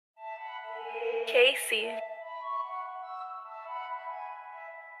Kasey.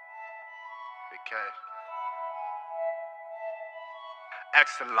 Big K.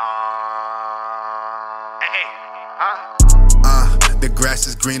 Excellent. Hey, The grass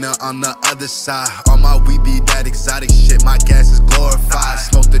is greener on the other side. All my weed be that exotic shit, my gas is glorified.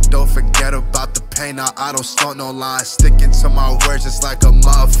 Smoke the dope, forget about the pain, now I don't snort no lines. Sticking to my words just like a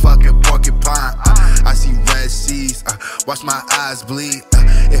motherfucking porcupine. I see red seas, watch my eyes bleed.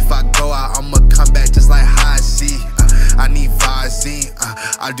 If I go out, I'ma come back just like high C. I need Visine,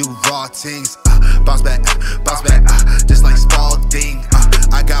 I do raw things. Bounce back, just like Spalding.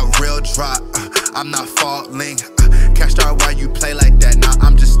 I got real drop, I'm not falling. Cash star, why you play like that? Nah,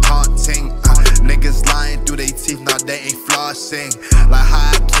 I'm just taunting. Niggas lying through they teeth, now they ain't flossing. Like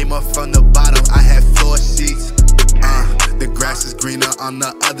how I came up from the bottom, I had floor seats. The grass is greener on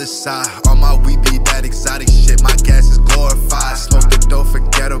the other side. All my weed be that exotic shit, my gas is glorified. Smoke the dope,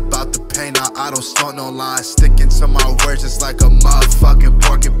 forget about the pain, now I don't snort no lines. Sticking to my words just like a motherfucking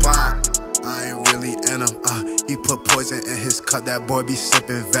porcupine. I ain't really in him, he put poison in his cup, that boy be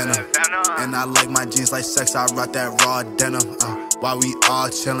sipping venom. And I like my jeans like sex, I rock that raw denim. While we all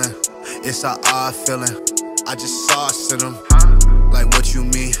chillin', it's a odd feeling. I just sauce in him, like what you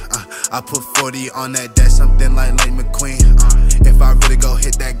mean? I put 40 on that, that's something like McQueen. If I really go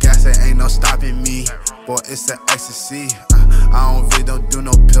hit that gas, there ain't no stopping me. Boy, it's an ecstasy. I don't do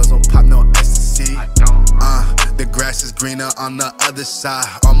no pills, don't pop no ecstasy. The grass is greener on the other side.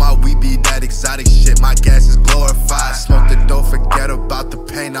 All my weed be that exotic shit, my gas is glorified. Smoke the dope, forget about the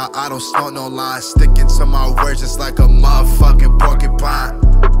pain, now I don't snort no lines. Sticking to my words just like a motherfucking porcupine.